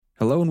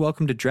Hello and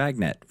welcome to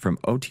Dragnet from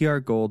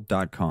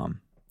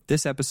OTRGold.com.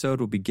 This episode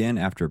will begin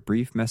after a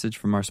brief message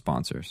from our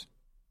sponsors.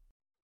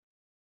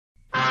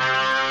 The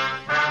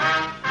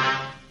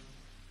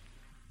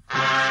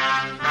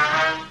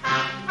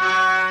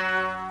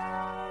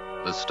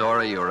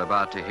story you're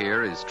about to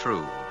hear is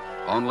true.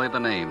 Only the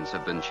names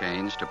have been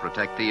changed to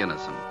protect the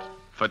innocent.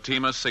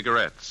 Fatima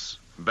Cigarettes,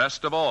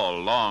 best of all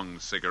long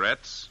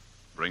cigarettes,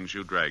 brings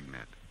you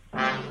Dragnet.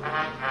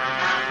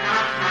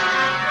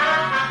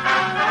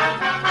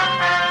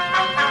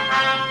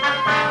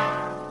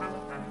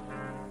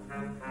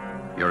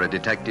 You're a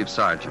detective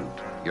sergeant.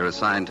 You're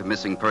assigned to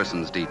missing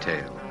persons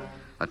detail.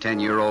 A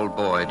 10-year-old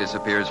boy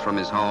disappears from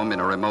his home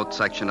in a remote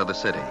section of the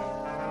city.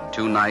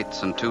 2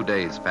 nights and 2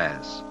 days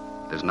pass.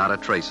 There's not a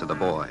trace of the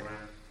boy.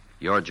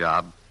 Your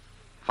job,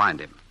 find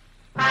him.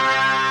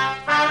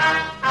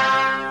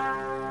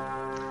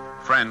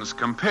 Friends,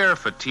 compare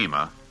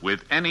Fatima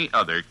with any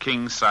other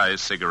king-size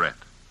cigarette.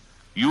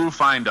 You'll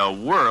find a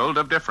world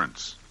of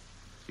difference.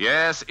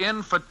 Yes,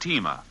 in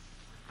Fatima,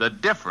 the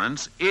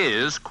difference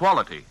is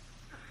quality.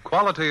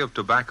 Quality of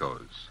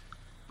tobaccos.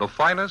 The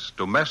finest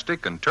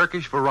domestic and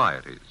Turkish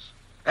varieties.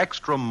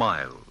 Extra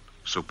mild,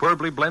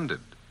 superbly blended.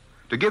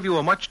 To give you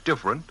a much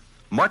different,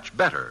 much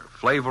better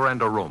flavor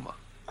and aroma.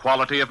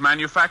 Quality of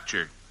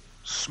manufacture.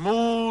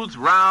 Smooth,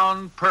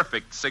 round,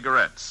 perfect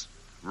cigarettes.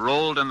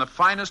 Rolled in the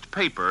finest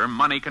paper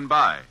money can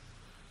buy.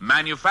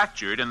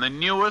 Manufactured in the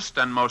newest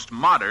and most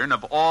modern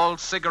of all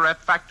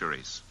cigarette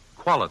factories.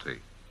 Quality.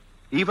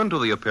 Even to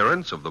the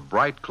appearance of the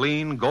bright,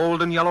 clean,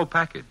 gold and yellow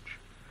package.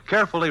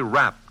 Carefully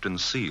wrapped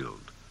and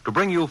sealed to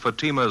bring you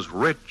Fatima's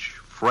rich,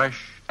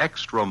 fresh,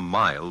 extra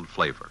mild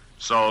flavor.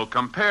 So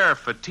compare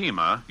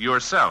Fatima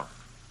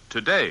yourself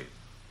today.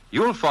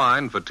 You'll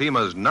find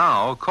Fatima's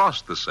now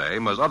cost the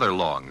same as other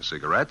long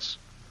cigarettes,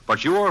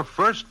 but your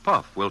first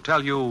puff will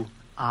tell you,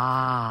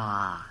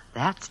 ah,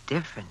 that's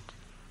different.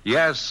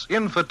 Yes,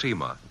 in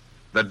Fatima,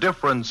 the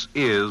difference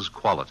is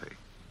quality.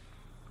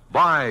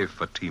 Buy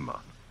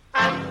Fatima.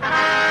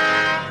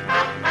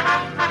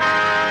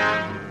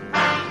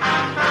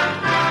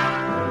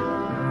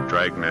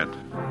 Dragnet,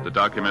 the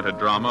documented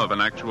drama of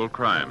an actual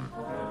crime.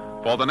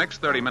 For the next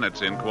 30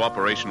 minutes, in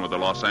cooperation with the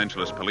Los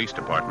Angeles Police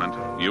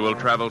Department, you will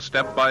travel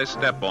step by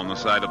step on the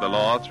side of the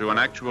law through an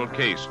actual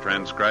case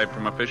transcribed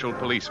from official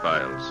police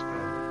files.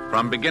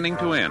 From beginning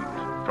to end,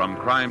 from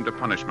crime to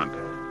punishment,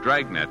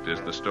 Dragnet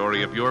is the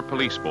story of your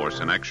police force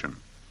in action.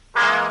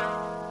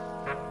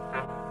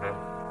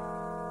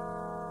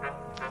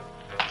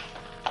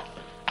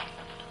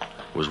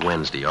 It was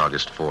Wednesday,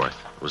 August 4th.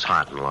 It was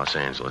hot in Los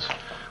Angeles.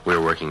 We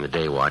were working the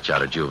day watch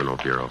out of Juvenile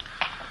Bureau.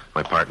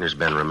 My partner's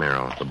Ben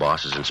Romero. The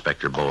boss is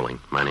Inspector Bowling.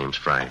 My name's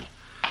Friday.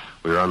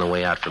 We were on the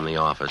way out from the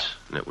office,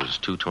 and it was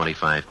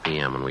 2:25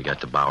 p.m. when we got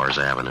to Bowers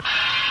Avenue,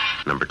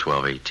 number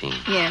 1218.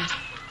 Yes.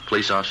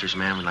 Police officers,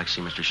 ma'am, we'd like to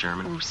see Mr.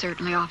 Sherman. Oh,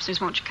 certainly, officers.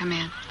 Won't you come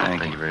in?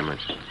 Thank you very much.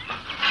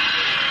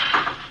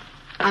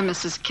 I'm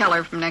Mrs.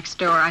 Keller from next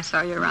door. I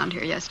saw you around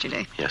here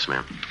yesterday. Yes,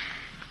 ma'am.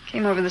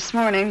 Came over this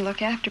morning to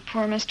look after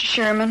poor Mr.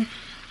 Sherman.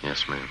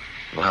 Yes, ma'am.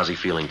 Well, how's he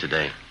feeling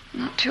today?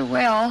 Not too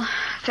well.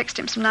 Fixed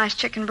him some nice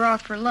chicken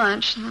broth for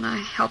lunch, and then I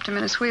helped him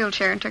in his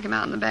wheelchair and took him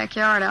out in the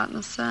backyard out in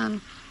the sun.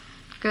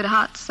 Good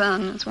hot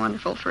sun. It's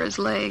wonderful for his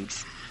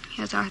legs.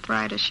 He has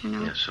arthritis, you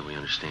know. Yes, so we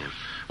understand.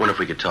 Wonder if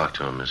we could talk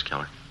to him, Miss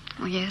Keller.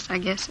 Well, yes, I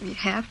guess you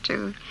have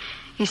to.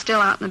 He's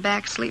still out in the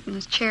back sleeping in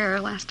his chair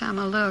last time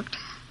I looked.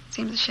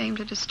 Seems a shame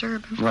to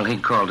disturb him. Well, he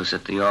called us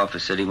at the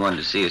office, said he wanted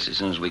to see us as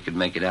soon as we could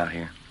make it out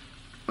here.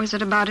 Was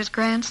it about his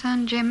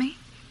grandson, Jimmy?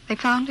 They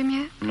found him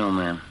yet? No,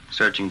 ma'am.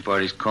 Searching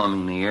party's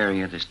combing the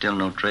area. There's still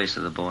no trace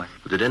of the boy.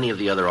 Did any of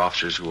the other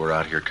officers who were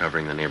out here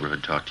covering the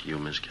neighborhood talk to you,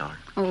 Miss Keller?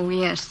 Oh,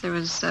 yes. There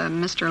was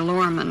Mr.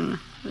 Lorman,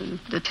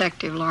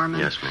 Detective Lorman.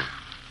 Yes, ma'am.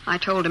 I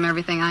told him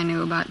everything I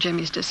knew about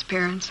Jimmy's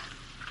disappearance.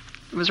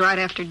 It was right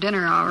after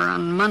dinner hour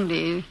on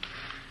Monday. It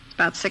was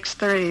about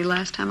 6:30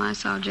 last time I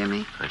saw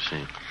Jimmy. I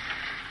see.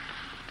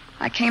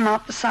 I came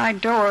out the side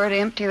door to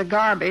empty the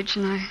garbage,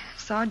 and I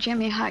saw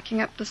Jimmy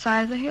hiking up the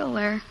side of the hill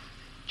there,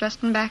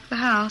 just in back of the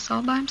house,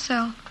 all by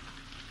himself.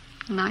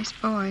 A nice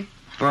boy.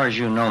 As far as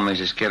you know,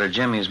 Mrs. Keller,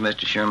 Jimmy is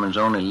Mr. Sherman's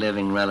only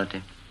living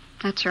relative.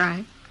 That's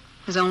right.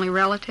 His only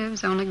relative,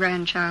 his only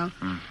grandchild.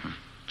 Mm-hmm.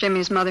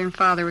 Jimmy's mother and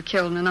father were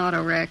killed in an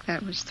auto wreck.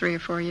 That was 3 or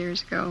 4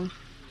 years ago.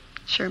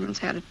 Sherman's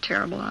had a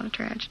terrible lot of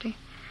tragedy.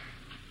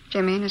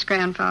 Jimmy and his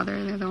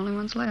grandfather, they're the only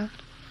ones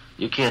left.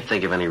 You can't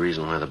think of any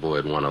reason why the boy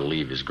would want to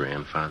leave his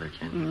grandfather,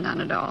 can you?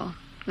 None at all.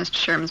 Mr.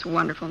 Sherman's a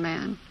wonderful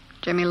man.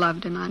 Jimmy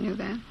loved him, I knew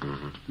that.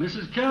 Mm-hmm.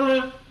 Mrs.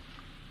 Keller?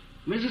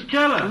 Mrs.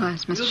 Keller? Oh,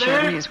 that's Mr. You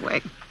Sherman. there? He's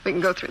awake. We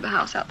can go through the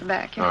house out the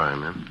back here. All right,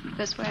 ma'am.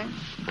 This way.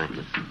 Thank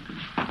you.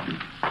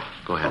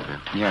 Go ahead,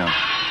 ma'am. Yeah,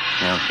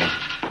 okay.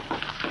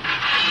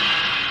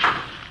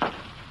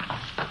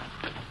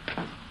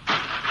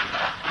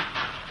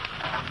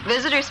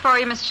 Visitors for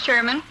you, Mr.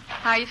 Sherman.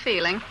 How are you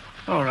feeling?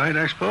 All right,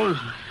 I suppose.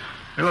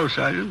 Hello,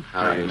 Sergeant.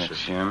 How are you, Mr.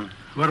 Sherman.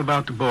 What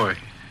about the boy?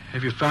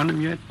 Have you found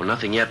him yet? Well,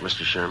 nothing yet,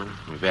 Mr. Sherman.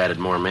 We've added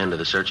more men to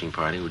the searching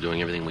party. We're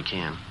doing everything we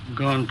can.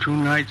 Gone 2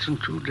 nights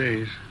and 2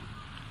 days.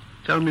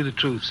 Tell me the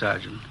truth,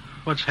 Sergeant.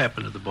 What's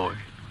happened to the boy?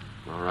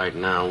 Well, right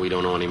now, we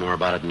don't know any more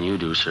about it than you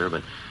do, sir,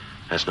 but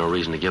that's no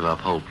reason to give up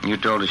hope. You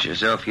told us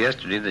yourself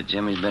yesterday that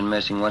Jimmy's been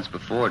missing once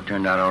before. It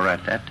turned out all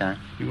right that time.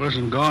 He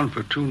wasn't gone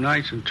for 2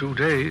 nights and 2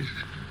 days.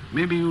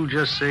 Maybe you'll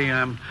just say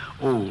I'm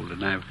old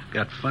and I've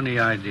got funny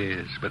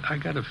ideas, but I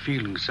got a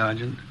feeling,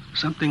 Sergeant,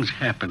 something's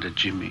happened to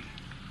Jimmy.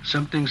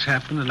 Something's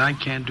happened and I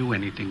can't do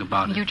anything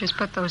about it. You just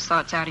put those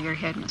thoughts out of your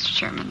head, Mr.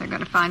 Sherman. They're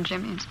going to find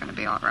Jimmy and it's going to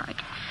be all right.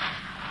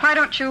 Why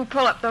don't you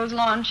pull up those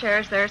lawn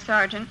chairs there,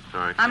 Sergeant?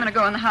 All right. I'm going to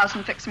go in the house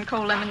and fix some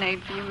cold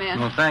lemonade for you men.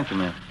 Well, thank you,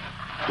 ma'am.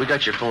 We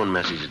got your phone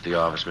message at the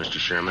office, Mr.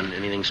 Sherman.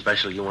 Anything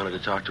special you wanted to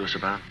talk to us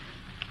about?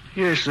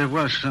 Yes, there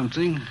was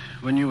something.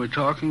 When you were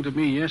talking to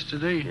me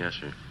yesterday, Yes,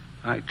 sir.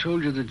 I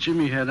told you that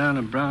Jimmy had on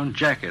a brown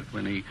jacket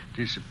when he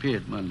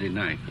disappeared Monday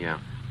night. Yeah.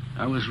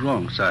 I was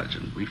wrong,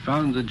 Sergeant. We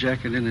found the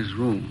jacket in his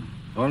room.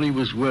 All he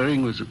was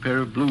wearing was a pair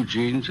of blue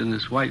jeans and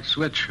this white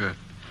sweatshirt.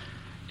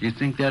 Do you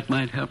think that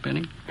might help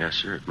any? Yes,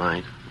 sir, it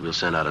might. We'll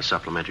send out a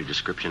supplementary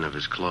description of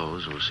his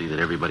clothes. We'll see that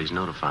everybody's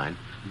notified.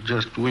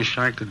 Just wish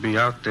I could be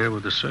out there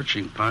with a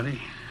searching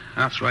party.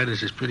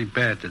 Arthritis is pretty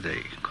bad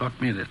today.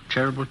 Caught me at a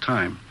terrible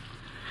time.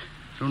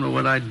 Don't know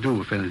what I'd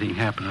do if anything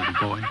happened to the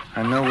boy.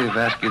 I know we've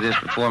asked you this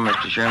before,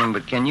 Mr. Sherman,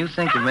 but can you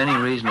think of any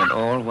reason at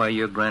all why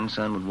your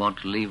grandson would want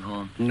to leave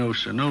home? No,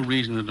 sir, no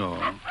reason at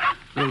all.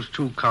 Those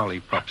 2 collie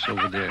pups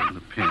over there in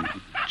the pen.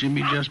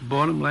 Jimmy just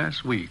bought them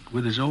last week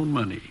with his own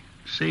money.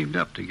 Saved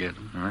up to get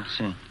them. I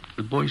see.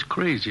 The boy's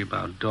crazy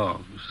about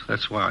dogs.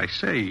 That's why I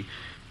say he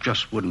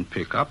just wouldn't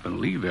pick up and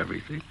leave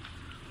everything.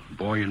 The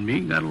boy and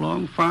me got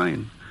along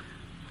fine.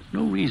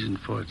 No reason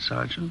for it,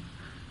 Sergeant.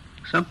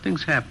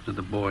 Something's happened to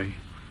the boy.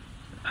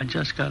 I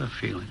just got a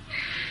feeling.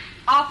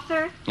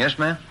 Officer, Yes,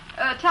 ma'am?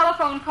 a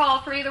telephone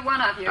call for either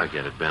one of you. I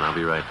get it, Ben. I'll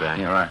be right back.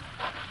 Yeah, right.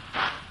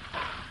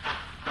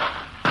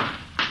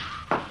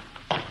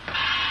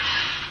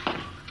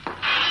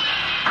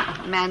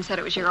 The man said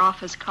it was your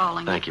office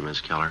calling. Thank you,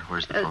 Miss Keller.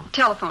 Where's the phone?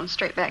 Telephone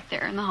straight back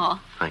there in the hall.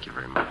 Thank you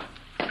very much.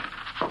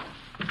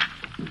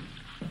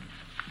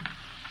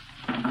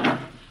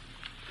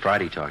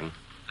 Friday talking.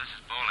 This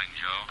is Bowling,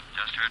 Joe.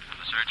 Just heard from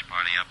the search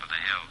party up in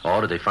the hills.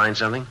 Oh, did they find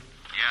something?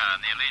 Yeah, in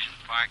the Elysian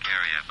Park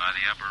area by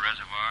the upper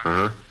reservoir.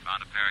 Uh-huh.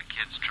 Found a pair of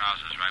kids'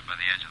 trousers right by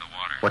the edge of the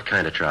water. What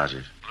kind of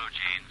trousers? Blue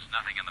jeans,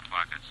 nothing in the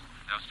pockets.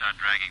 They'll start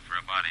dragging for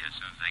a body as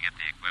soon as they get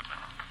the equipment.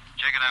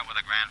 Check it out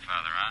with the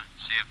grandfather, huh?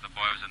 See if the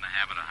boy was in the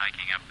habit of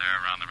hiking up there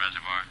around the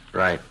reservoir.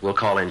 Right. We'll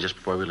call in just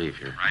before we leave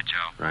here. Right,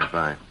 Joe. Right,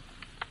 bye.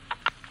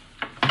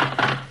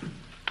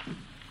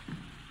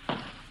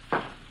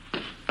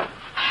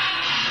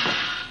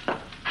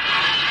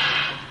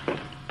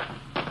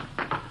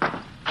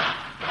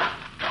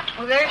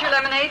 Well, there's your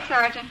lemonade,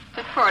 Sergeant.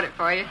 Just poured it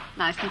for you.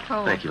 Nice and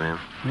cold. Thank you, ma'am.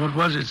 What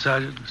was it,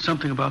 Sergeant?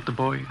 Something about the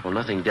boy? Well,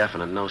 nothing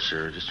definite, no,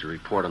 sir. Just a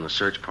report on the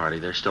search party.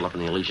 They're still up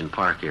in the Elysian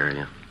Park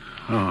area.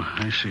 Oh,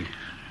 I see.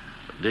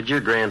 Did your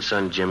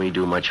grandson Jimmy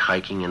do much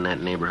hiking in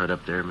that neighborhood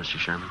up there, Mr.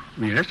 Sherman?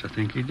 Yes, I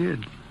think he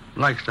did.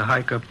 Likes to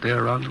hike up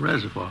there around the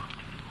reservoir.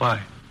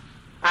 Why?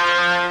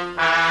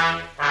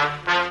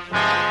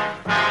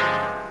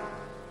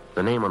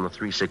 The name on the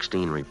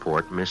 316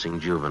 report, missing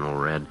juvenile,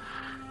 read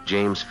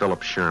James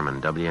Philip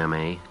Sherman,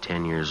 WMA,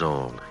 10 years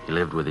old. He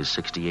lived with his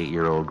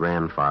 68-year-old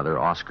grandfather,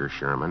 Oscar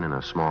Sherman, in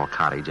a small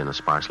cottage in a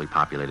sparsely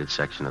populated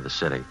section of the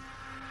city.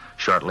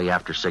 Shortly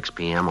after 6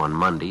 p.m. on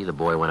Monday, the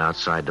boy went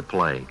outside to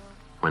play.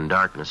 When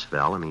darkness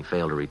fell and he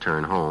failed to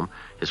return home,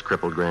 his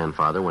crippled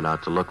grandfather went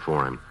out to look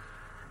for him.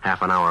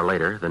 Half an hour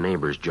later, the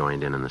neighbors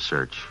joined in the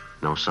search.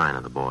 No sign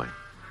of the boy.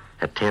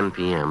 At 10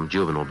 p.m.,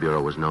 Juvenile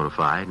Bureau was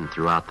notified, and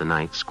throughout the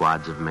night,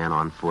 squads of men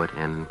on foot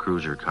and in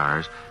cruiser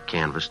cars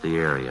canvassed the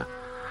area.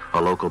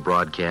 A local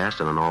broadcast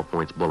and an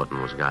all-points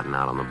bulletin was gotten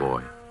out on the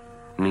boy.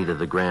 Neither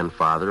the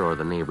grandfather or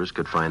the neighbors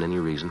could find any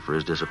reason for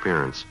his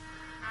disappearance.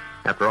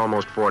 After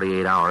almost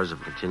 48 hours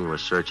of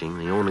continuous searching,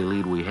 the only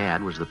lead we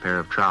had was the pair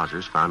of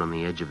trousers found on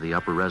the edge of the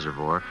upper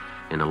reservoir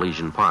in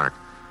Elysian Park.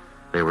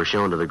 They were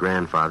shown to the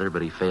grandfather,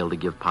 but he failed to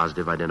give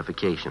positive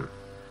identification.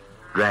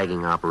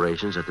 Dragging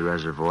operations at the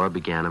reservoir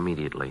began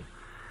immediately.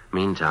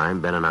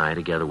 Meantime, Ben and I,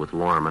 together with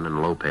Lorman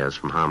and Lopez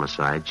from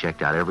Homicide,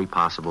 checked out every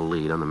possible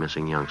lead on the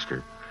missing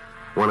youngster.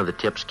 One of the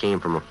tips came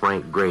from a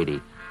Frank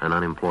Grady, an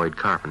unemployed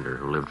carpenter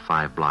who lived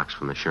 5 blocks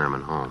from the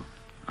Sherman home.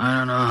 I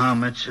don't know how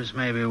much this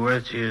may be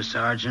worth to you,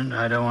 Sergeant.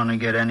 I don't want to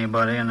get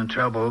anybody into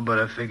trouble, but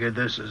I figured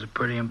this is a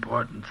pretty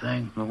important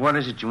thing. Well, what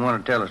is it you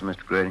want to tell us,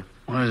 Mr. Grady?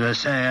 Well, as I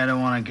say, I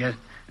don't want to get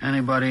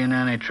anybody in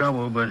any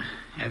trouble, but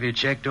have you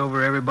checked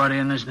over everybody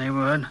in this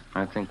neighborhood?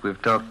 I think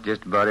we've talked to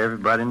just about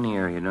everybody in the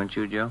area, don't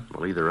you, Joe?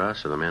 Well, either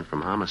us or the man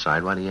from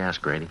Homicide. Why do you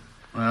ask, Grady?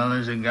 Well,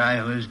 there's a guy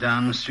who lives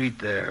down the street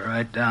there,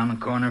 right down the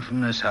corner from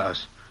this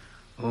house.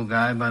 Old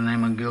guy by the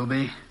name of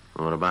Gilby.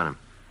 Well, what about him?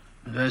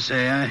 As I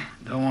say, I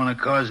don't want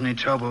to cause any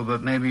trouble,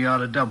 but maybe you ought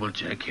to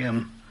double-check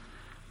him.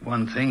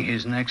 One thing,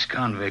 he's an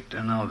ex-convict,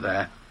 I know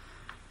that.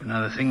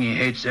 Another thing, he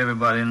hates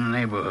everybody in the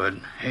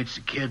neighborhood. Hates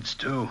the kids,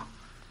 too.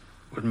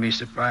 Wouldn't be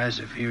surprised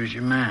if he was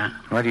your man.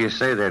 Why do you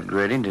say that,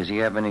 Grady? Does he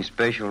have any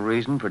special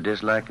reason for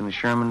disliking the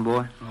Sherman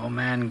boy? Old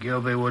man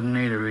Gilby wouldn't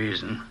need a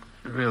reason.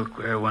 A real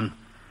queer one.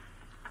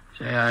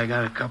 Say, I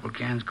got a couple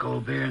cans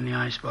cold beer in the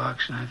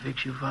icebox, and I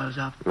fix you fellas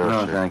up.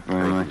 No, thank you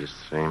very much. Just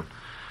the same.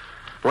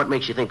 What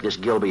makes you think this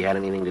Gilby had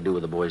anything to do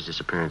with the boy's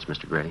disappearance,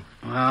 Mr. Grady?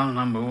 Well,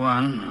 number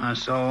one, I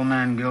saw old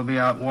man Gilby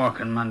out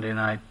walking Monday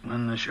night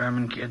when the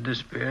Sherman kid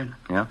disappeared.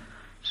 Yeah?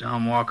 Saw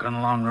him walking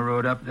along the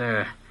road up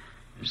there.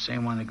 The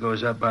same one that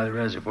goes up by the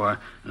reservoir.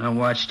 And I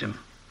watched him.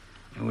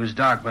 It was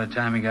dark by the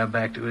time he got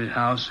back to his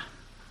house.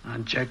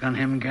 I'd check on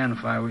him again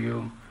if I were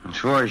you. As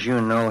far as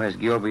you know, has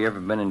Gilby ever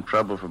been in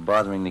trouble for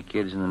bothering the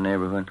kids in the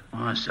neighborhood?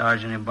 Oh,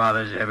 Sergeant, he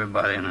bothers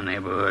everybody in the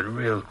neighborhood.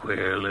 Real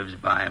queer. Lives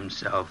by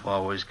himself,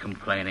 always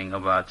complaining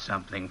about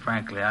something.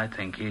 Frankly, I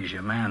think he's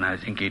your man. I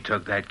think he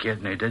took that kid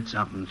and he did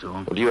something to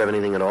him. Well, do you have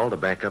anything at all to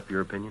back up your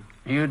opinion?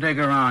 You dig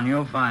around.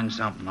 You'll find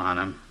something on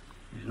him.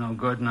 He's no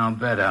good, and I'll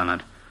bet on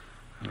it.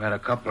 I've had a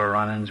couple of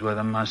run-ins with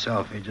him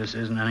myself. He just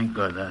isn't any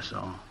good, that's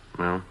all.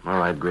 Well, all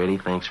right, Grady.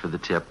 Thanks for the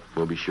tip.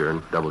 We'll be sure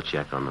and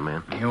double-check on the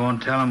man. You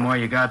won't tell him where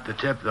you got the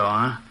tip, though,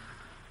 huh?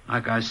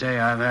 Like I say,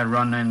 I've had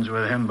run-ins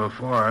with him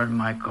before. It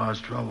might cause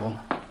trouble.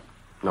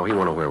 No, he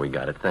won't know where we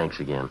got it. Thanks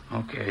again.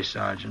 Okay,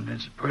 Sergeant.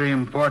 It's a pretty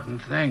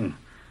important thing.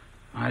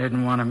 I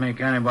didn't want to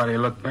make anybody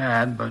look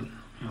bad, but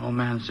the old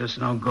man's just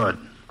no good.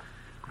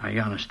 Now,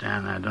 you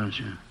understand that, don't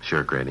you?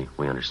 Sure, Grady.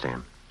 We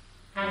understand.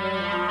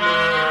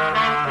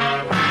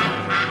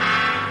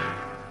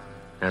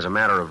 As a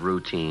matter of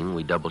routine,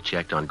 we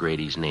double-checked on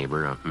Grady's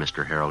neighbor,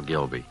 Mr. Harold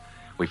Gilby.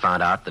 We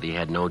found out that he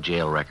had no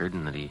jail record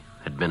and that he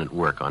had been at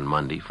work on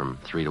Monday from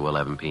 3 to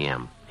 11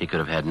 p.m. He could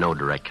have had no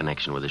direct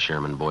connection with the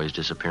Sherman boy's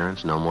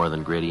disappearance, no more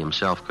than Grady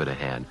himself could have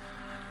had.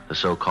 The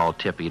so-called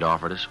tip he'd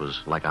offered us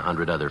was like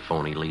 100 other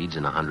phony leads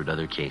in 100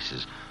 other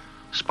cases.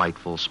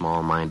 Spiteful,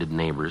 small-minded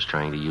neighbors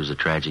trying to use a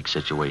tragic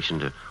situation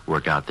to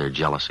work out their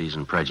jealousies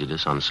and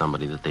prejudice on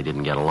somebody that they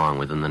didn't get along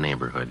with in the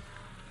neighborhood.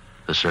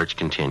 The search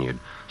continued.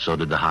 So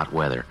did the hot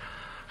weather.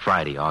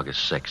 Friday,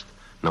 August 6th,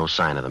 no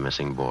sign of the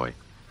missing boy.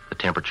 The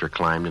temperature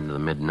climbed into the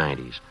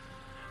mid-90s.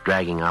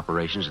 Dragging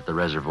operations at the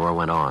reservoir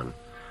went on.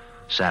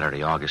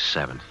 Saturday, August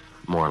 7th,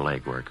 more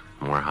legwork,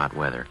 more hot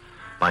weather.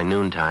 By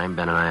noontime,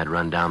 Ben and I had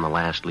run down the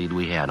last lead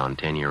we had on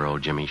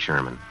 10-year-old Jimmy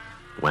Sherman.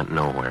 Went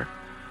nowhere.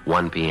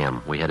 1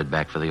 p.m., we headed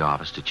back for the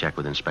office to check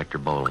with Inspector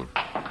Bowling.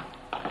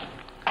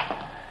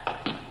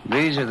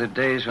 These are the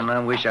days when I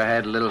wish I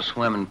had a little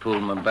swimming pool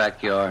in my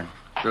backyard.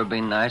 Sure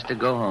be nice to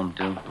go home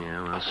to.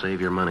 Yeah, well,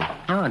 save your money.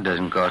 No, it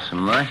doesn't cost so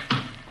much.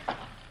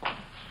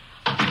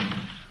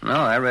 No,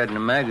 I read in a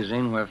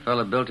magazine where a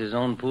fella built his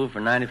own pool for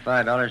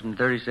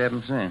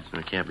 $95.37.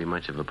 There can't be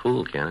much of a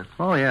pool, can it?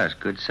 Oh, yeah, it's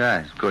good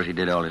size. Of course, he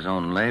did all his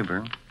own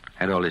labor.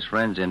 Had all his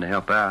friends in to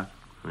help out.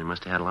 He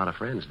must have had a lot of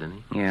friends,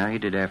 didn't he? Yeah, he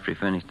did after he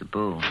finished the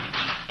pool.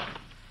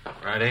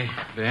 Friday,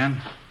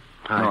 Ben?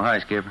 Hi. Oh, hi,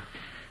 Skipper.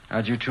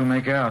 How'd you two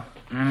make out?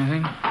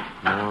 Anything?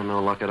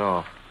 No luck at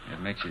all.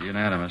 It makes it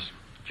unanimous.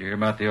 Did you hear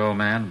about the old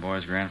man, the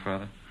boy's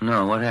grandfather?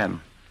 No, what happened?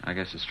 I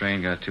guess the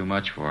strain got too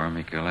much for him.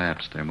 He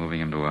collapsed. They're moving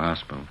him to a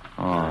hospital.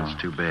 Oh,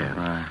 that's too bad.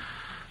 Right.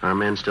 Our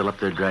men still up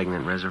there dragging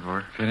that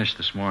reservoir? Finished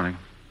this morning.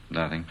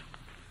 Nothing.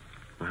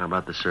 Well, how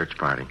about the search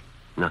party?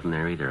 Nothing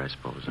there either, I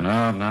suppose. Huh?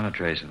 No, not a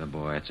trace of the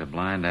boy. It's a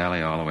blind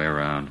alley all the way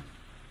around.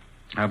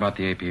 How about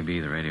the APB,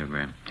 the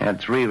radiogram? Had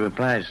 3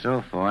 replies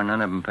so far.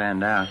 None of them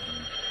panned out.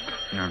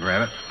 Here,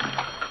 grab it.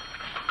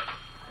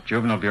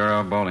 Juvenile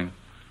Bureau, Bowling.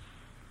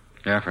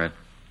 Yeah, Fred.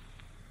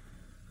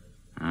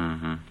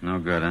 No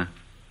good, huh?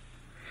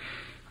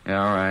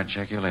 Yeah, all right.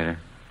 Check you later.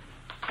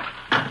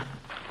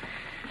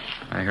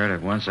 I heard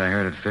it once. I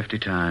heard it 50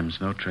 times.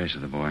 No trace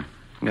of the boy.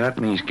 Got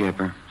me,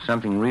 Skipper.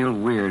 Something real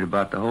weird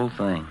about the whole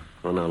thing.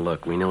 Well, now,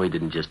 look, we know he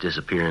didn't just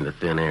disappear into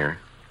thin air.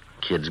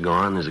 Kid's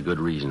gone. There's a good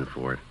reason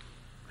for it.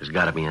 There's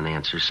got to be an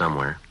answer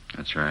somewhere.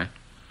 That's right.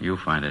 You'll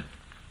find it.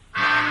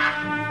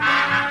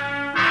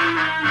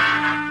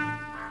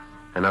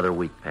 Another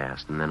week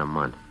passed, and then a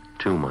month.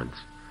 2 months.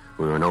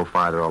 We were no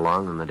farther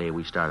along than the day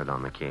we started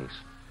on the case.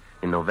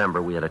 In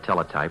November, we had a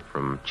teletype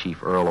from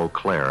Chief Earl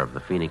O'Clair of the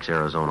Phoenix,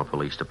 Arizona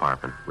Police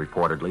Department.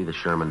 Reportedly, the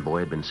Sherman boy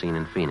had been seen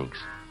in Phoenix.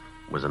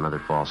 It was another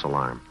false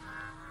alarm.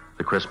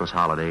 The Christmas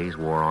holidays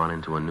wore on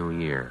into a new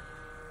year.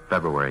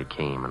 February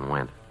came and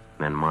went.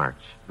 Then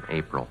March,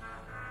 April.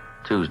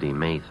 Tuesday,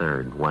 May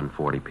 3rd,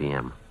 1:40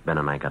 p.m. Ben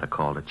and I got a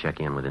call to check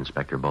in with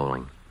Inspector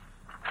Bowling.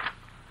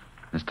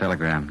 This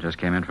telegram just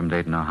came in from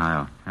Dayton,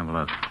 Ohio. Have a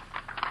look.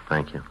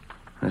 Thank you.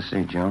 Let's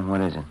see, Joe.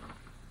 What is it?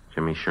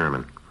 Jimmy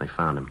Sherman. They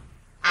found him.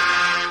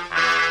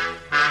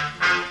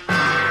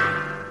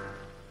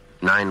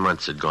 9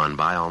 months had gone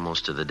by,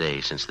 almost to the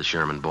day, since the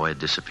Sherman boy had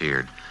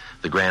disappeared.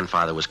 The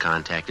grandfather was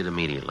contacted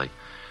immediately.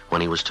 When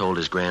he was told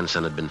his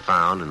grandson had been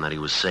found and that he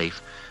was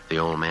safe, the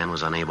old man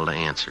was unable to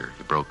answer.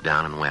 He broke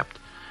down and wept.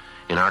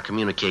 In our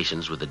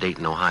communications with the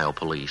Dayton, Ohio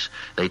police,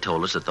 they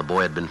told us that the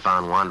boy had been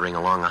found wandering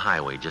along a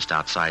highway just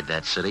outside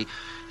that city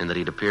and that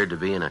he'd appeared to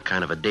be in a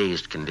kind of a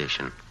dazed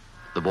condition.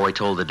 The boy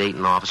told the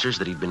Dayton officers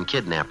that he'd been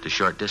kidnapped a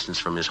short distance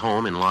from his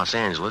home in Los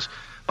Angeles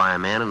by a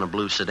man in a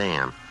blue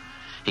sedan.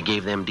 He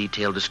gave them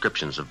detailed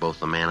descriptions of both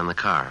the man and the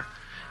car.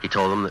 He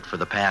told them that for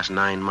the past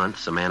 9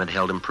 months, the man had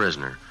held him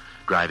prisoner,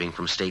 driving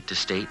from state to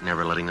state,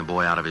 never letting the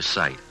boy out of his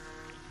sight.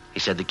 He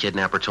said the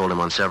kidnapper told him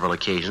on several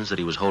occasions that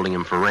he was holding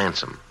him for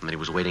ransom and that he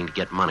was waiting to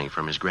get money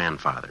from his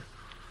grandfather.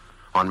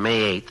 On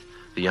May 8th,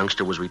 the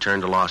youngster was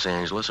returned to Los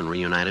Angeles and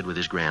reunited with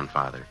his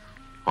grandfather.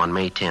 On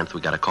May 10th,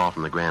 we got a call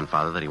from the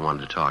grandfather that he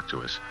wanted to talk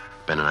to us.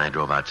 Ben and I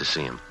drove out to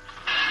see him.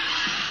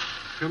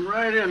 Come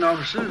right in,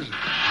 officers.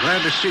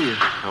 Glad to see you.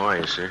 How are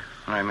you, sir?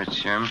 Hi, Mr.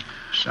 Sherman.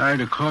 Sorry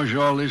to cause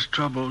you all this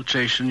trouble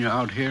chasing you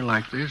out here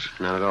like this.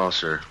 Not at all,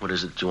 sir. What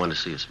is it you want to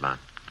see us about?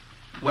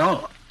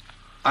 Well,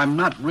 I'm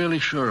not really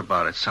sure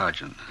about it,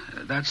 Sergeant.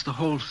 That's the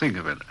whole thing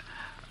of it.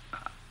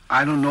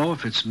 I don't know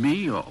if it's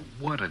me or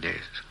what it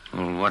is.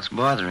 Well, what's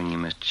bothering you,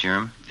 Mr.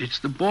 Sherman? It's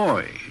the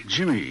boy,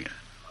 Jimmy.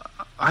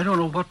 I don't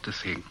know what to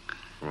think.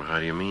 Well, how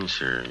do you mean,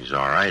 sir? He's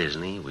all right,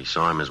 isn't he? We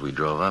saw him as we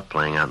drove up,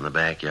 playing out in the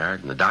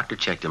backyard, and the doctor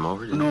checked him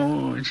over, didn't he?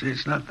 No,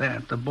 it's not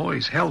that. The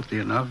boy's healthy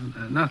enough.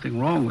 Nothing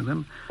wrong with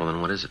him. Well, then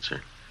what is it,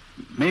 sir?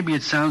 Maybe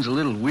it sounds a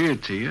little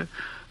weird to you,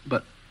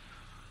 but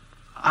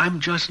I'm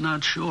just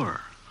not sure.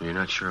 You're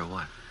not sure of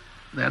what?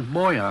 That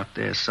boy out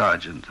there,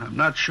 Sergeant. I'm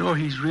not sure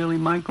he's really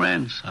my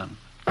grandson.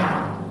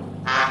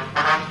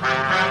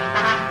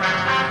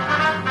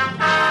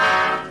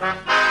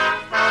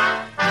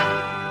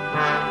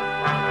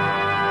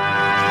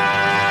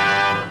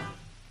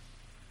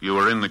 You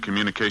are in the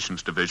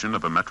communications division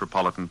of a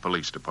Metropolitan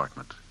Police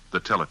Department, the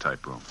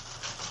teletype room.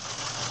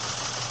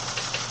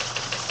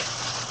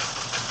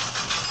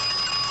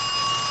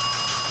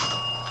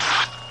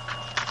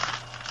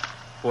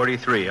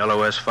 .43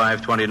 LOS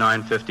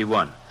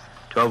 52951,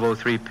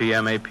 12:03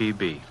 p.m.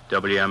 APB,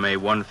 WMA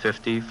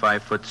 150,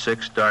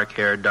 5'6", dark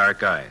hair,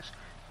 dark eyes,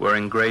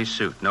 wearing gray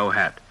suit, no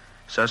hat.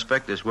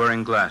 Suspect is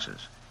wearing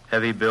glasses.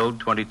 Heavy build,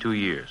 22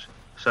 years.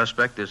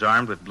 Suspect is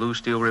armed with blue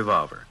steel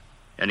revolver.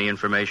 Any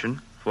information?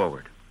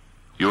 Forward.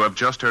 You have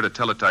just heard a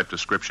teletype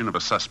description of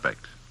a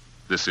suspect.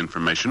 This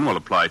information will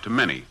apply to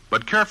many,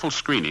 but careful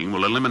screening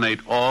will eliminate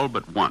all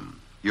but one.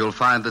 You'll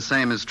find the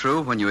same is true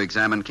when you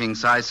examine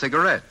king-size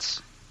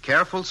cigarettes.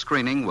 Careful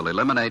screening will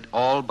eliminate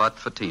all but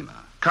Fatima.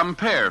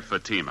 Compare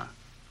Fatima.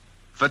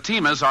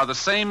 Fatimas are the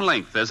same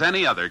length as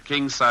any other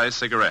king-size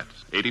cigarette,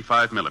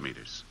 85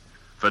 millimeters.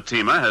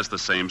 Fatima has the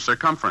same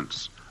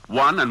circumference,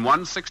 1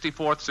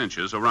 1/64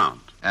 inches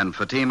around. And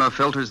Fatima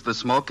filters the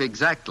smoke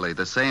exactly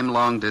the same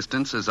long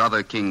distance as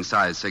other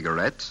king-size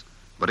cigarettes,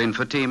 but in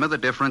Fatima the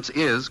difference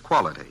is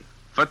quality.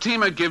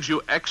 Fatima gives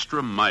you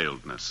extra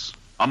mildness,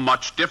 a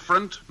much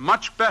different,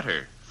 much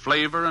better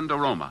flavor and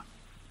aroma.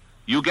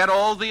 You get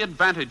all the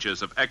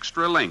advantages of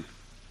extra length,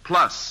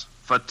 plus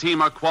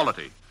Fatima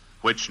quality,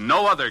 which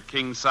no other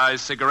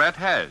king-size cigarette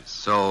has.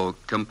 So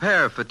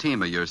compare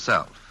Fatima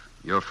yourself.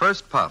 Your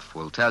first puff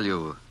will tell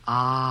you...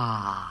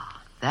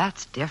 Ah,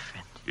 that's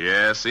different.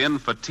 Yes, in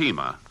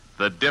Fatima,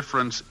 the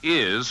difference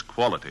is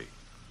quality.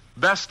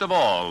 Best of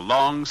all,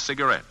 long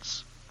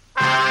cigarettes.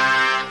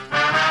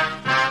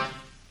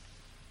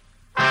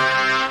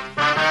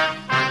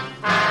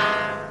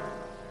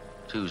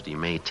 Tuesday,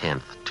 May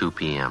 10th, 2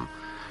 p.m.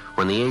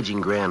 When the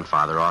aging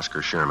grandfather,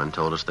 Oscar Sherman,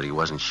 told us that he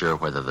wasn't sure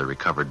whether the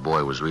recovered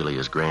boy was really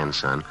his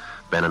grandson,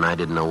 Ben and I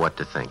didn't know what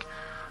to think.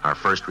 Our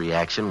first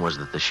reaction was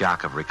that the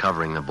shock of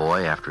recovering the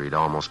boy after he'd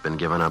almost been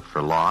given up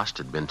for lost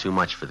had been too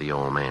much for the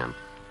old man.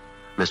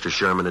 Mr.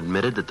 Sherman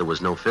admitted that there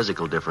was no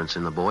physical difference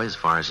in the boy as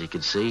far as he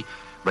could see,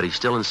 but he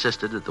still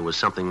insisted that there was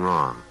something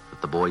wrong,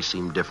 that the boy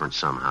seemed different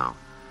somehow.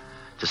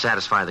 To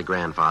satisfy the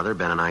grandfather,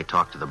 Ben and I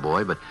talked to the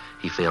boy, but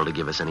he failed to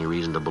give us any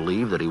reason to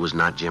believe that he was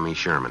not Jimmy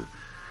Sherman.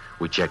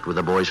 We checked with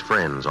the boy's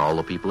friends, all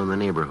the people in the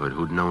neighborhood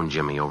who'd known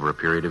Jimmy over a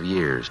period of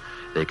years.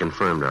 They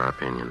confirmed our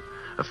opinion.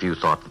 A few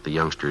thought that the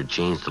youngster had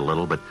changed a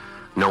little, but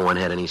no one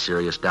had any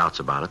serious doubts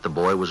about it. The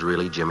boy was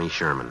really Jimmy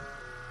Sherman.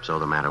 So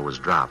the matter was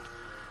dropped.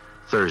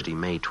 Thursday,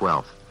 May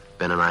 12th.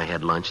 Ben and I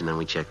had lunch, and then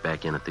we checked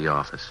back in at the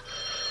office.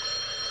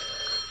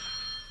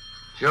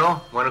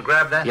 Joe, want to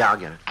grab that? Yeah, I'll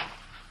get it.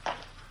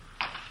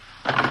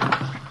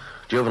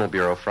 Juvenile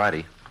Bureau,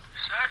 Friday.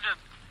 Sergeant,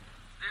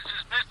 this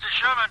is Mr.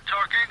 Sherman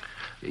talking.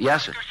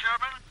 Yes, sir. Mr.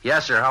 Sherman?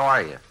 Yes, sir. How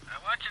are you? I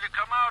want you to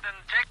come out and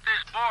take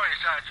this boy,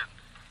 Sergeant.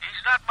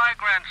 He's not my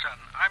grandson.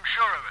 I'm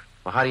sure of it.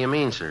 Well, how do you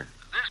mean, sir?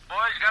 This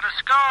boy's got a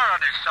scar on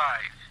his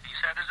side.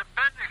 He's had his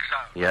appendix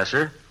out. Yes,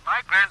 sir.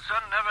 My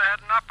grandson never had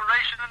an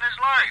operation in his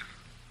life.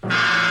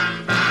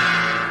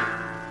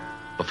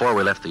 Before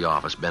we left the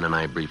office, Ben and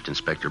I briefed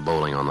Inspector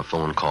Bowling on the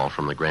phone call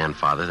from the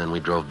grandfather. Then we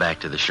drove back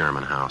to the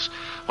Sherman house.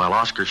 While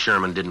Oscar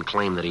Sherman didn't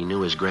claim that he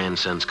knew his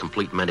grandson's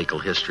complete medical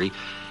history,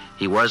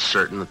 he was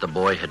certain that the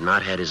boy had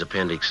not had his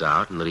appendix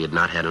out and that he had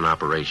not had an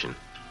operation.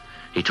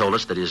 He told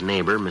us that his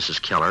neighbor,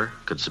 Mrs. Keller,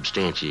 could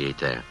substantiate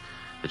that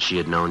she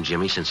had known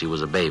Jimmy since he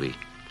was a baby.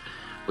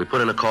 We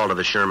put in a call to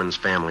the Sherman's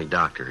family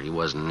doctor. He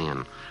wasn't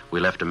in. We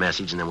left a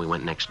message, and then we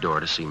went next door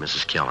to see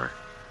Mrs. Keller.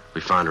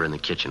 We found her in the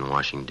kitchen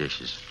washing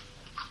dishes.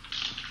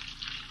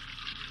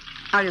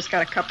 I just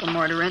got a couple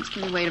more to rinse.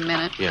 Can you wait a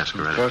minute? Yes,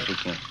 go right Of course we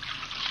can.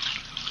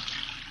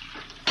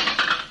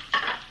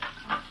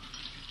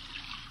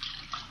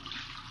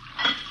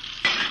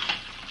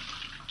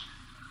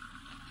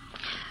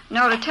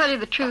 No, to tell you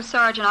the truth,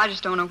 Sergeant, I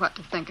just don't know what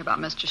to think about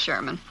Mr.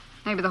 Sherman.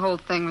 Maybe the whole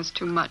thing was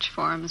too much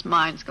for him. His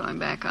mind's going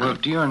back on. Well,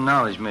 to your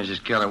knowledge,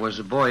 Mrs. Keller, was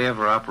the boy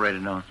ever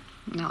operated on?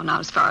 No, not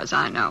as far as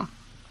I know.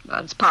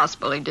 But it's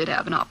possible he did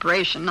have an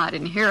operation. I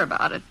didn't hear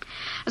about it.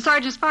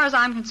 Sergeant, as far as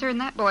I'm concerned,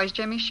 that boy's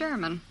Jimmy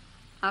Sherman.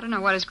 I don't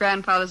know what his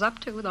grandfather's up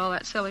to with all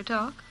that silly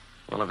talk.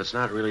 Well, if it's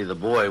not really the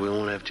boy, we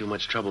won't have too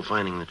much trouble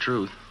finding the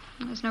truth.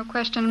 There's no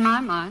question in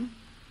my mind.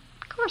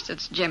 Of course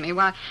it's Jimmy.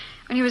 Why,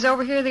 when he was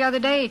over here the other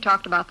day, he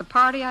talked about the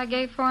party I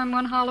gave for him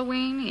one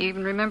Halloween. He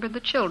even remembered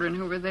the children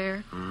who were there.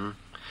 Mm-hmm.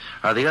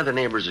 Are the other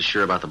neighbors as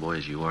sure about the boy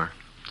as you are?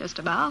 Just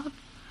about.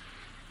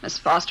 Miss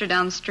Foster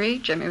down the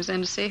street, Jimmy was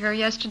in to see her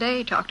yesterday.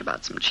 He talked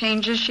about some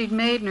changes she'd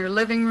made in her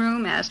living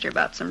room, asked her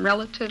about some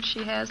relatives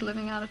she has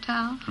living out of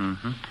town.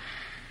 Mm-hmm.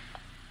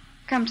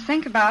 Come to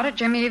think about it,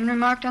 Jimmy even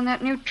remarked on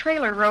that new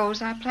trailer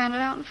rose I planted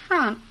out in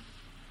front.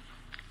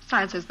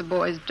 Besides, as the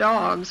boy's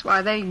dogs,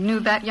 why, they knew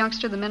that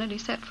youngster the minute he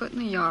set foot in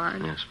the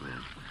yard. Yes,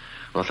 ma'am.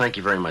 Well, thank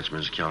you very much,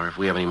 Mrs. Keller. If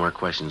we have any more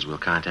questions, we'll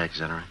contact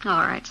you. Is that all right?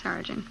 All right,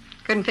 Sergeant.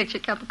 Couldn't fix you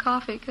a cup of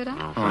coffee, could I?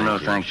 No,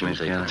 thank you, Miss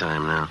Take Keller. the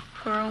time now.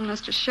 Poor old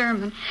Mr.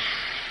 Sherman.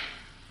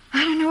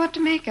 I don't know what to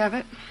make of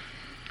it.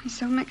 He's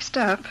so mixed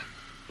up.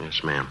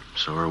 Yes, ma'am.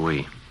 So are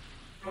we.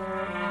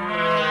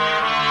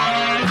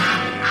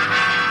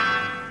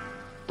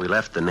 We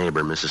left the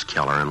neighbor, Mrs.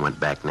 Keller, and went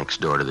back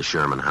next door to the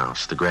Sherman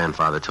house. The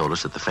grandfather told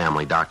us that the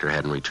family doctor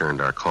hadn't returned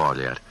our call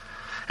yet.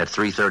 At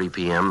 3:30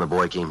 p.m., the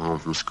boy came home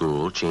from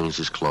school, changed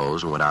his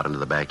clothes, and went out into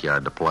the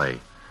backyard to play.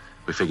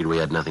 We figured we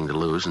had nothing to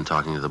lose in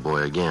talking to the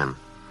boy again.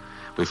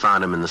 We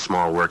found him in the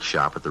small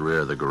workshop at the rear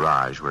of the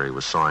garage where he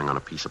was sawing on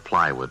a piece of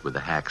plywood with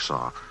a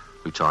hacksaw.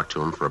 We talked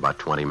to him for about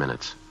 20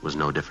 minutes. It was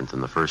no different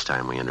than the first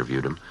time we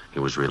interviewed him. He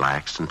was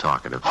relaxed and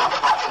talkative.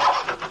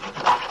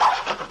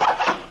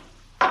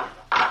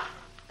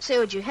 Say,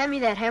 would you hand me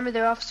that hammer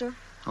there, officer?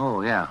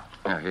 Oh, yeah.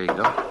 Yeah, here you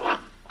go.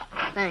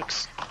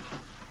 Thanks.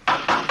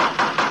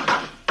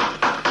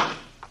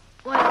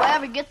 Boy, if I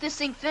ever get this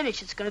thing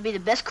finished, it's going to be the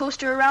best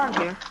coaster around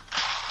here.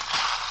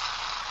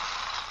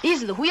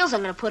 These are the wheels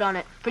I'm going to put on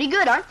it. Pretty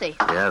good, aren't they?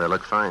 Yeah, they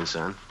look fine,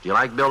 son. Do you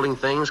like building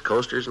things,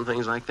 coasters and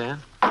things like that?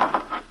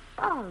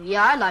 Oh,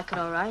 yeah, I like it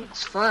all right.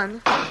 It's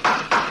fun.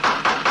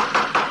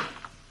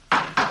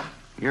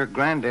 Your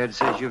granddad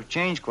says you've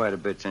changed quite a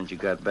bit since you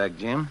got back,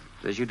 Jim.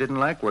 Says you didn't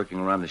like working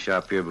around the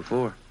shop here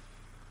before.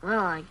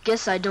 Well, I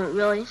guess I don't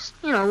really.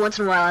 You know, once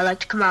in a while I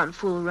like to come out and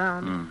fool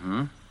around.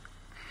 Mm-hmm.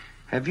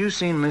 Have you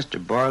seen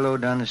Mr. Barlow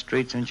down the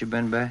street since you've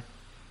been back?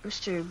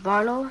 Mr.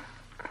 Barlow?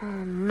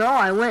 No,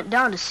 I went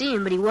down to see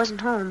him, but he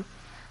wasn't home.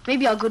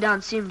 Maybe I'll go down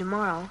and see him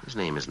tomorrow. His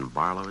name isn't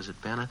Barlow, is it,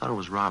 Ben? I thought it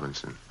was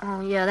Robinson.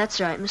 Oh, yeah, that's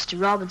right, Mr.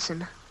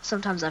 Robinson.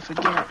 Sometimes I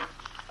forget.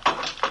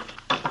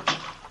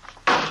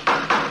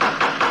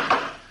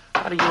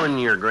 How do you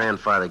and your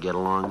grandfather get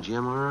along,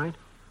 Jim, all right?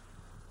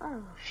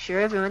 Oh,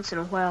 sure, every once in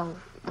a while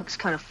looks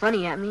kind of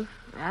funny at me.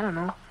 I don't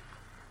know.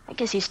 I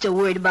guess he's still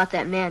worried about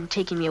that man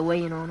taking me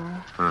away, and all.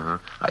 Uh-huh.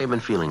 How you been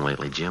feeling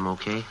lately, Jim,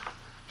 okay?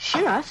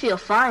 Sure, I feel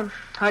fine.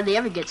 Hardly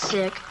ever get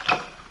sick.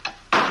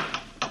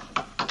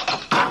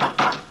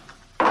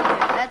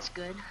 That's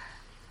good.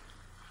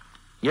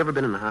 You ever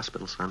been in the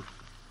hospital, son?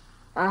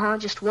 Uh-huh,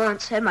 just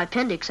once. Had my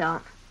appendix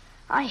out.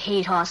 I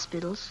hate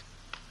hospitals.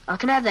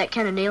 Can I have that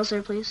can of nails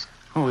there, please?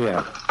 Oh,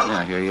 yeah.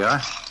 Yeah, here you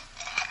are.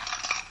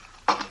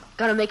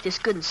 Gotta make this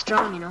good and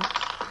strong, you know.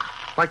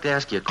 I'd like to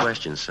ask you a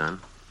question,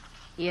 son.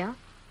 Yeah?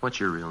 What's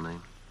your real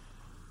name?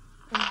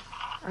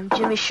 I'm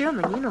Jimmy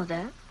Sherman, you know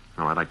that.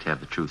 No, I'd like to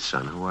have the truth,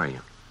 son. Who are you?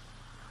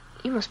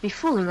 You must be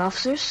fooling,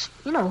 officers.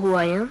 You know who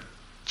I am.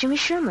 Jimmy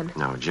Sherman.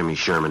 No, Jimmy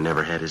Sherman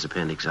never had his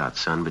appendix out,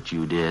 son, but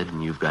you did,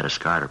 and you've got a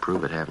scar to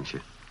prove it, haven't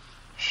you?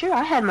 Sure,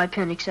 I had my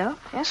appendix out.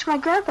 Ask my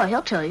grandpa,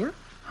 he'll tell you.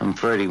 I'm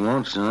afraid he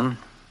won't, son.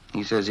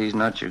 He says he's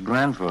not your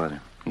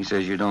grandfather. He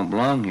says you don't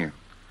belong here.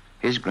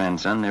 His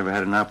grandson never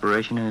had an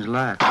operation in his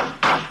life.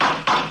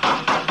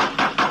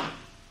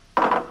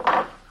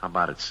 How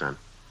about it, son?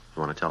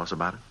 You want to tell us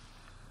about it?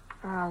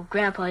 Oh,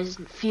 Grandpa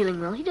isn't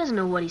feeling well. He doesn't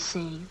know what he's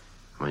saying.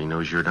 Well, he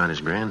knows you're not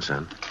his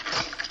grandson.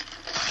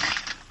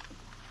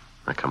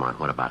 Now, come on,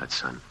 what about it,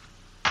 son?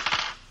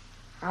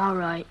 All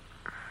right.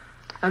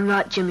 I'm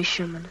not Jimmy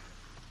Sherman.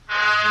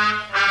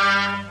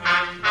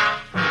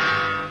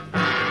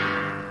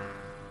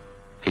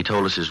 He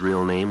told us his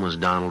real name was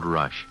Donald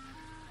Rush.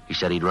 He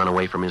said he'd run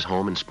away from his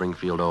home in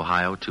Springfield,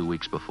 Ohio 2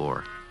 weeks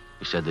before.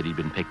 He said that he'd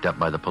been picked up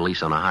by the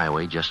police on a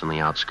highway just on the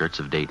outskirts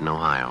of Dayton,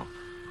 Ohio.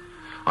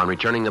 On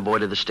returning the boy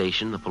to the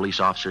station, the police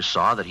officers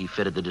saw that he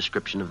fitted the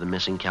description of the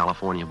missing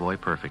California boy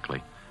perfectly.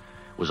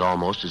 It was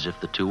almost as if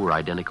the two were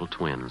identical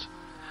twins.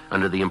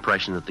 Under the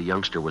impression that the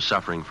youngster was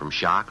suffering from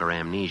shock or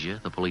amnesia,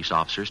 the police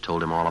officers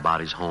told him all about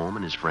his home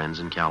and his friends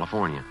in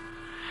California.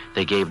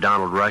 They gave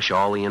Donald Rush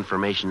all the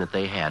information that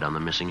they had on the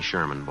missing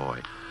Sherman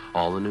boy.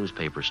 All the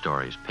newspaper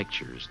stories,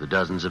 pictures, the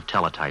dozens of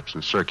teletypes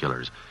and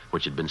circulars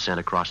which had been sent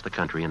across the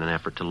country in an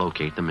effort to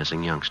locate the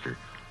missing youngster.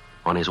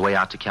 On his way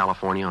out to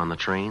California on the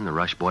train, the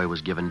Rush boy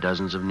was given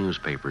dozens of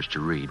newspapers to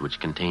read which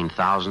contained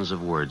thousands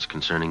of words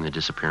concerning the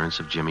disappearance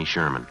of Jimmy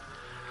Sherman.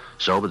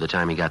 So by the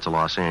time he got to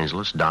Los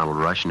Angeles, Donald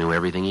Rush knew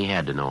everything he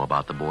had to know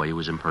about the boy he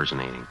was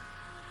impersonating.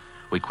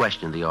 We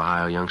questioned the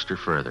Ohio youngster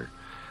further.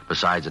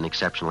 Besides an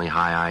exceptionally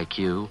high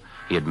IQ,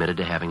 he admitted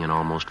to having an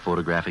almost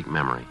photographic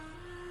memory.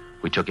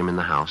 We took him in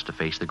the house to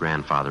face the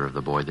grandfather of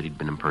the boy that he'd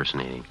been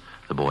impersonating,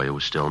 the boy who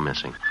was still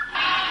missing.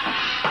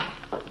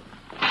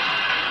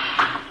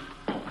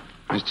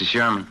 Mr.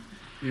 Sherman.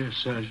 Yes,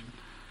 Sergeant.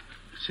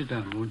 Sit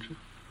down, won't you?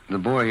 The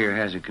boy here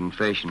has a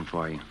confession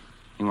for you.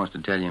 He wants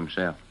to tell you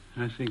himself.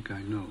 I think I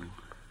know.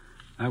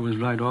 I was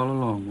right all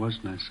along,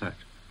 wasn't I, Sergeant?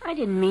 I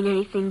didn't mean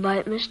anything by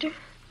it, mister.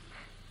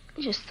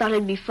 I just thought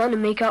it'd be fun to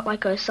make out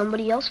like I was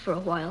somebody else for a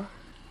while.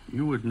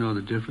 You wouldn't know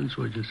the difference,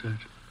 would you,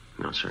 Sergeant?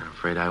 No, sir. I'm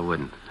afraid I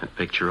wouldn't. That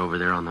picture over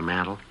there on the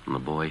mantel and the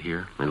boy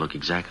here, they look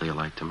exactly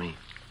alike to me.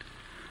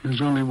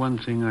 There's only one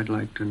thing I'd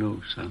like to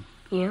know, son.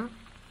 Yeah?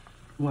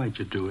 Why'd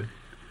you do it?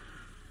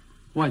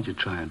 Why'd you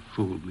try and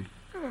fool me?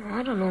 Oh,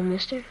 I don't know,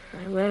 mister.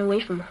 I ran away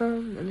from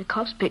home, and the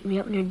cops picked me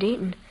up near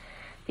Dayton.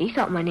 They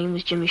thought my name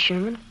was Jimmy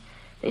Sherman.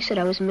 They said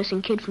I was a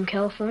missing kid from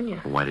California.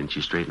 Well, why didn't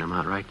you straighten them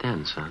out right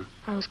then, son?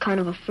 I was kind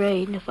of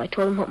afraid, and if I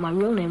told them what my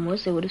real name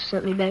was, they would have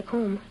sent me back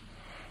home.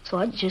 So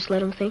I just let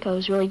them think I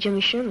was really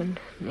Jimmy Sherman.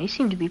 And they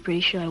seemed to be pretty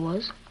sure I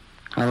was.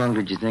 How long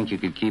did you think you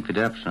could keep it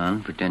up,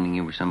 son, pretending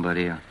you were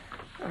somebody else?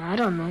 I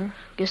don't know.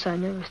 Guess I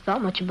never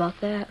thought much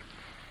about that.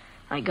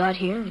 I got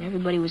here, and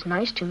everybody was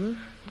nice to me.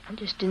 I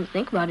just didn't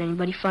think about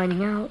anybody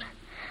finding out.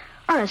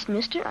 Honest,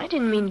 mister, I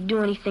didn't mean to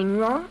do anything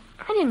wrong.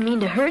 I didn't mean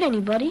to hurt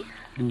anybody.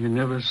 And you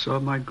never saw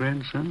my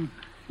grandson?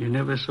 You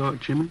never saw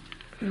Jimmy?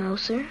 No,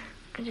 sir.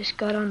 I just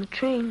got on the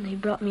train. They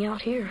brought me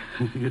out here.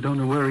 You don't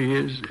know where he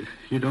is?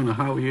 You don't know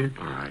how he is?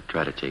 All right,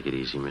 try to take it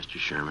easy, Mr.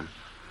 Sherman.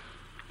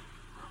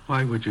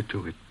 Why would you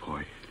do it,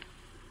 boy?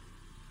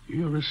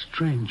 You're a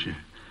stranger.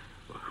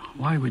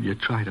 Why would you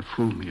try to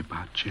fool me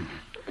about Jimmy?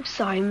 I'm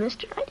sorry,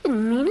 mister. I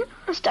didn't mean it.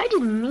 Honest, I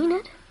didn't mean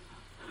it.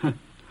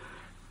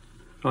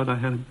 Thought I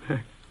had him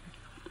back.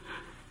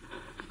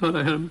 Thought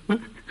I had him back.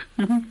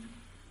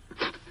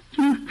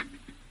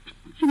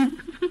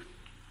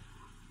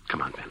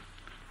 Come on, Ben.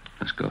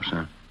 Let's go,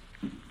 son.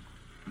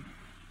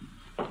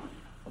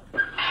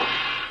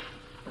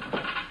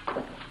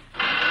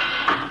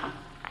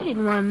 I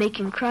didn't want to make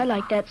him cry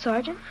like that,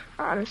 Sergeant.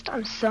 Honest,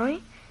 I'm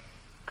sorry.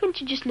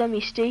 Couldn't you just let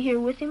me stay here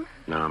with him?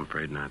 No, I'm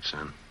afraid not,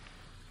 son.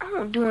 I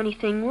won't do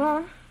anything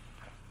wrong.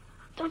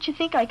 Don't you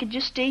think I could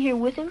just stay here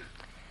with him?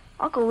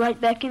 I'll go right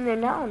back in there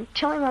now and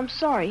tell him I'm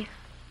sorry.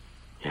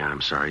 Yeah,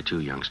 I'm sorry too,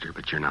 youngster,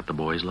 but you're not the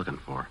boy he's looking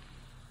for.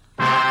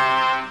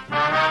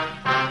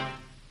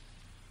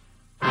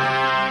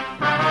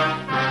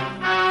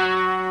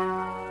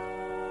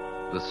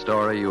 The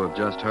story you have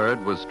just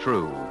heard was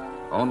true.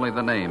 Only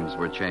the names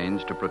were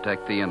changed to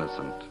protect the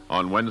innocent.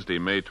 On Wednesday,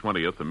 May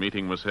 20th, a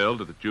meeting was held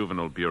at the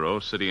Juvenile Bureau,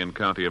 City and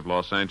County of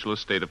Los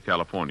Angeles, State of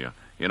California.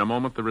 In a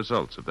moment, the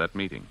results of that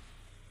meeting.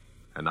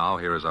 And now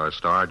here is our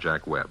star,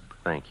 Jack Webb.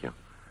 Thank you.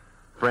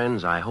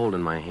 Friends, I hold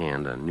in my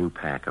hand a new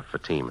pack of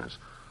Fatimas.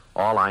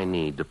 All I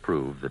need to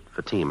prove that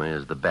Fatima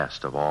is the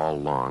best of all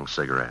long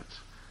cigarettes.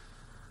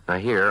 Now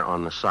here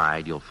on the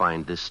side, you'll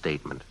find this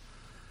statement.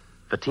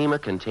 Fatima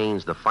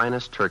contains the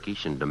finest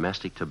Turkish and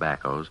domestic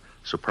tobaccos,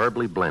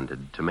 superbly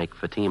blended to make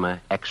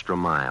Fatima extra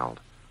mild.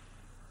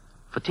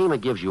 Fatima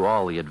gives you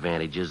all the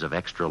advantages of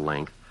extra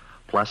length,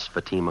 plus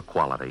Fatima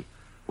quality,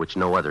 which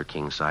no other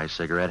king-size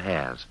cigarette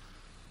has.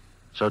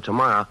 So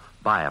tomorrow,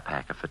 buy a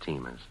pack of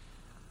Fatimas.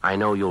 I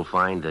know you'll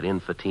find that in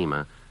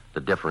Fatima,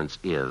 the difference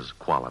is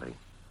quality.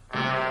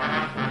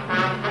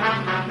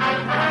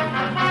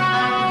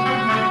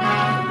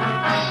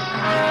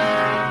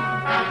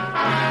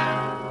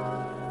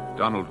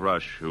 Donald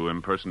Rush, who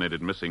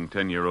impersonated missing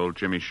 10-year-old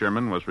Jimmy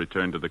Sherman, was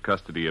returned to the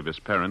custody of his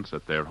parents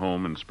at their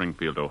home in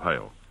Springfield,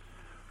 Ohio.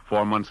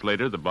 4 months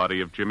later, the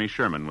body of Jimmy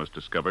Sherman was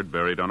discovered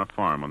buried on a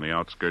farm on the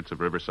outskirts of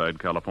Riverside,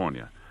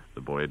 California.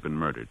 The boy had been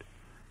murdered.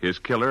 His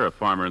killer, a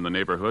farmer in the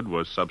neighborhood,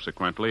 was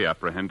subsequently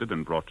apprehended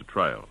and brought to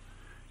trial.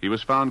 He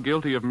was found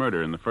guilty of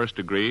murder in the first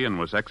degree and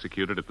was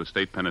executed at the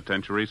state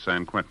penitentiary,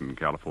 San Quentin,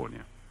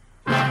 California.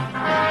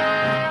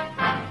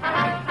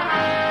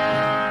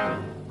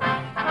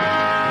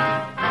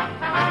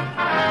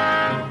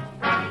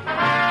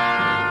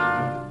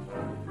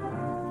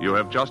 You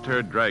have just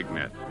heard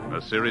Dragnet,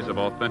 a series of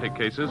authentic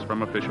cases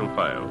from official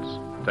files.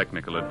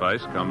 Technical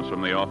advice comes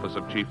from the Office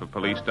of Chief of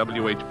Police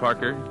W.H.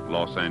 Parker,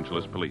 Los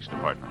Angeles Police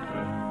Department.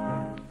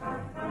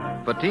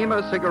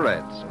 Fatima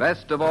Cigarettes,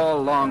 best of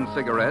all long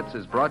cigarettes,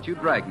 has brought you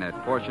Dragnet,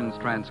 portions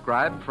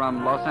transcribed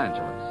from Los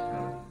Angeles.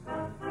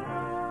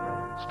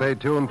 Stay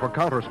tuned for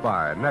Counter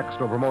Spy,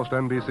 next over most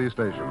NBC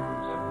stations.